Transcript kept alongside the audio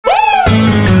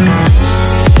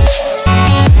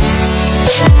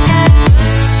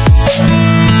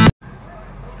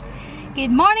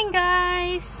Good morning,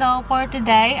 guys! So for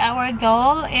today, our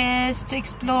goal is to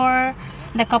explore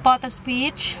the Capotes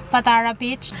Beach, PATARA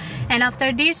Beach. And after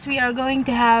this, we are going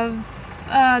to have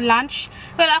lunch.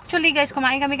 Well, actually guys,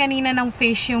 kumain kami kanina ng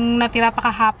fish, yung natira pa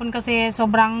kahapon kasi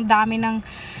sobrang dami ng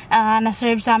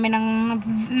na-serve sa amin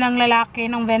ng lalaki,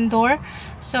 ng vendor.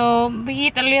 So, we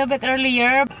eat a little bit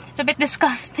earlier. It's a bit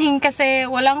disgusting kasi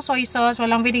walang soy sauce,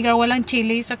 walang vinegar, walang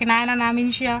chili. So, kinain na namin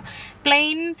siya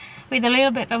plain with a little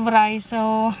bit of rice.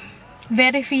 So,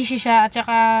 very fishy siya at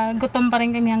saka gutom pa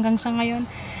rin kami hanggang sa ngayon.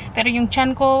 Pero yung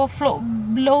chan ko,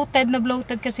 bloated na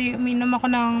bloated kasi uminom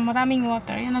ako ng maraming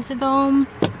water. Yan na si Dom.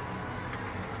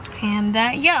 And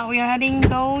yeah, we are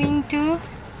going to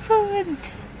food.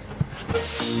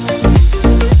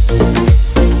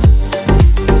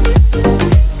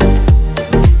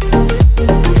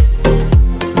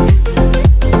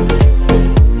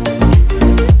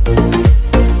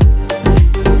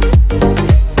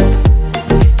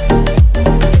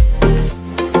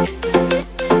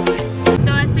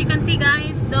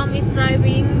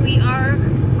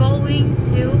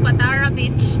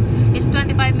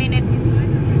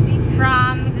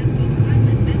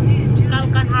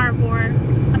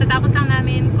 Tapos lang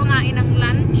namin kumain ng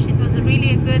lunch. It was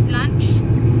really a good lunch.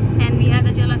 And we had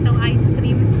a gelato ice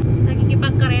cream.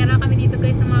 Nagkikipagkarera kami dito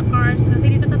guys sa mga cars.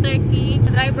 Kasi dito sa Turkey,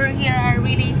 the driver here are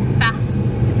really fast.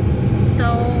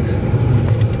 So,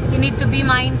 you need to be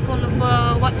mindful of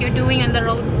what you're doing on the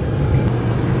road.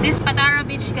 This PATARA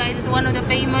beach guys is one of the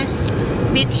famous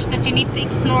beach that you need to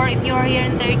explore if you're here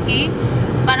in Turkey.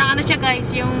 Parang ano siya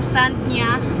guys, yung sand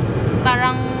niya,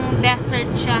 parang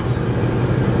desert siya.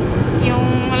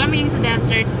 Yung, alam mo yung sa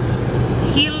desert,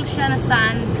 hill siya na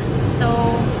sand.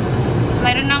 So,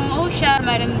 mayroon ng ocean,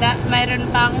 mayroon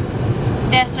pang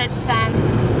desert sand.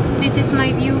 This is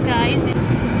my view, guys.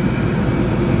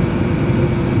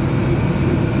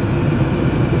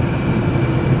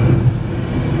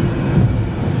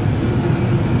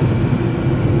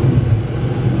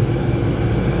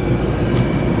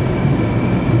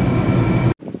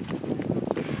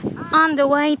 On the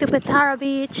way to PATARA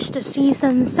Beach to see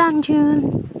some sand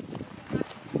dune.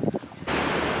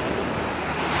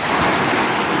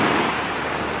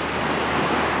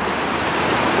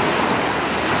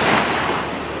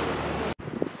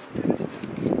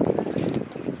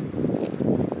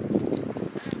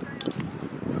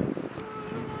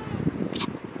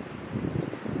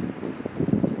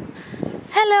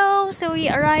 Hello! So we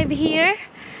arrived here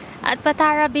at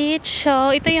PATARA Beach.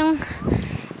 So ito yung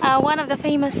one of the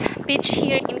famous beach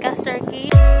here in Turkey.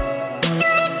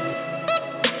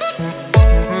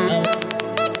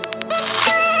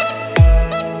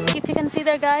 If you can see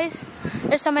there guys,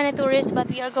 there's so many tourists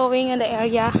but we are going in the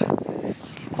area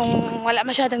kung walang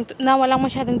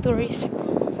masyadong tourists.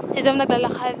 Ito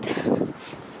naglalakad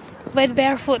with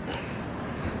barefoot.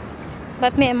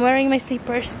 But me, I'm wearing my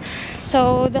slippers.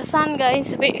 So the sun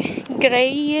guys, a bit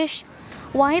grayish,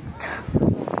 white.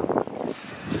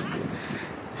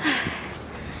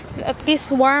 At least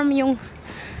warm yung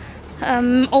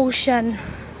ocean.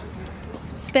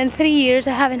 Spent 3 years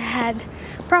I haven't had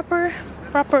proper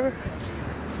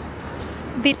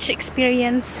beach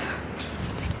experience.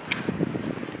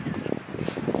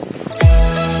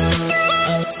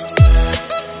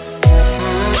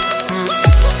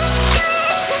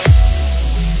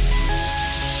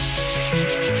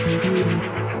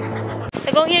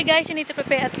 To go here guys, you need to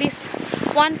prepare at least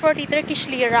 140 Turkish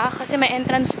lira kasi may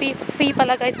entrance fee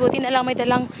pala guys. Buti na lang may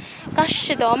dalang cash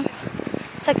si Dom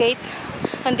sa gate.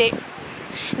 Hindi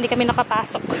kami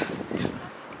nakapasok.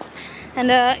 And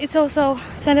it's also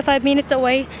 25 minutes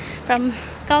away from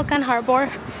Kalkan Harbor.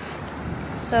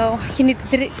 So you need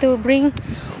to bring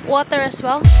water as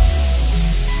well.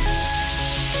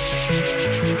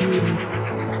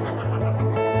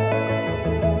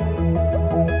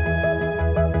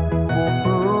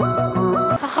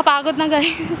 Nakakapagod na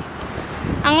guys.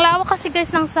 Ang lawak kasi guys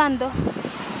ng sand, oh.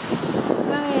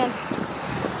 Ayan.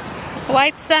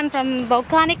 White sand from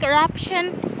volcanic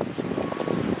eruption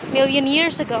million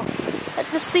years ago.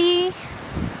 That's the sea.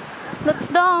 That's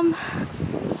Dom.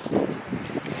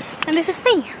 And this is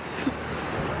me.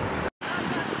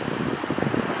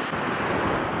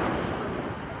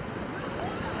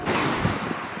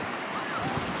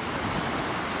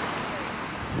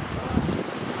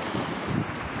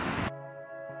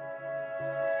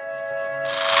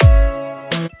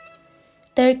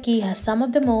 Turkey has some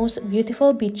of the most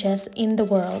beautiful beaches in the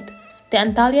world. The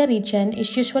Antalya region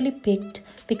is usually picked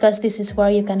because this is where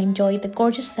you can enjoy the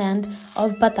gorgeous sand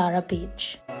of PATARA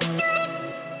Beach.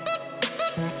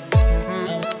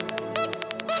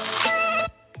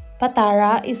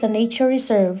 PATARA is a nature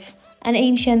reserve an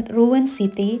ancient ruined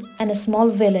city, and a small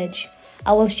village.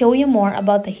 I will show you more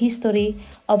about the history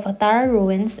of PATARA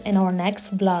ruins in our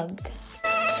next vlog.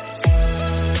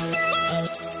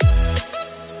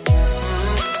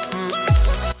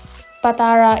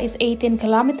 PATARA is 18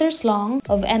 kilometers long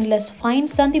of endless fine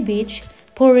sandy beach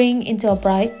pouring into a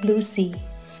bright blue sea.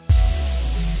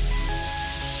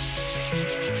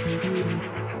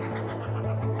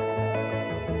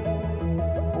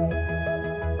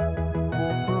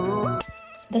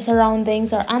 The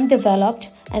surroundings are undeveloped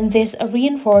and this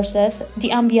reinforces the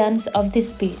ambience of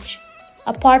this beach.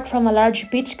 Apart from a large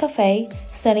beach cafe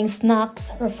selling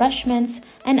snacks, refreshments,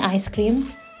 and ice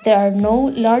cream, there are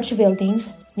no large buildings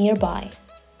nearby.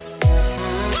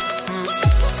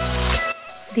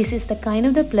 This is the kind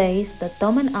of the place that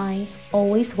Tom and I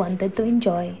always wanted to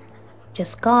enjoy.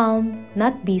 Just calm,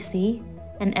 not busy,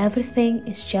 and everything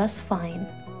is just fine.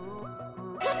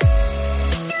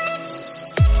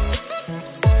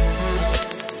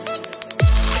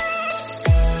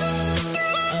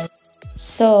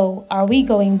 So, are we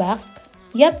going back?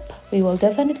 Yep, we will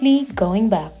definitely going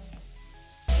back.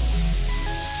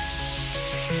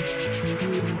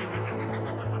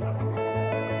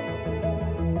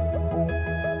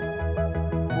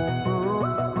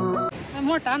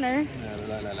 More tanner.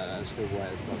 It's too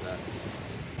wide for that.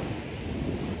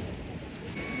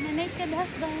 My naked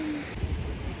husband.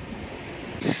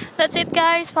 That's it,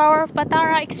 guys, for our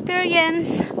PATARA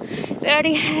experience. We're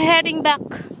heading back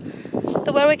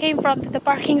to where we came from, to the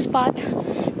parking spot,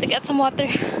 to get some water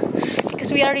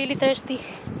because we are really thirsty.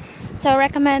 So I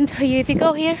recommend for you, if you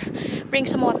go here, bring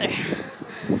some water.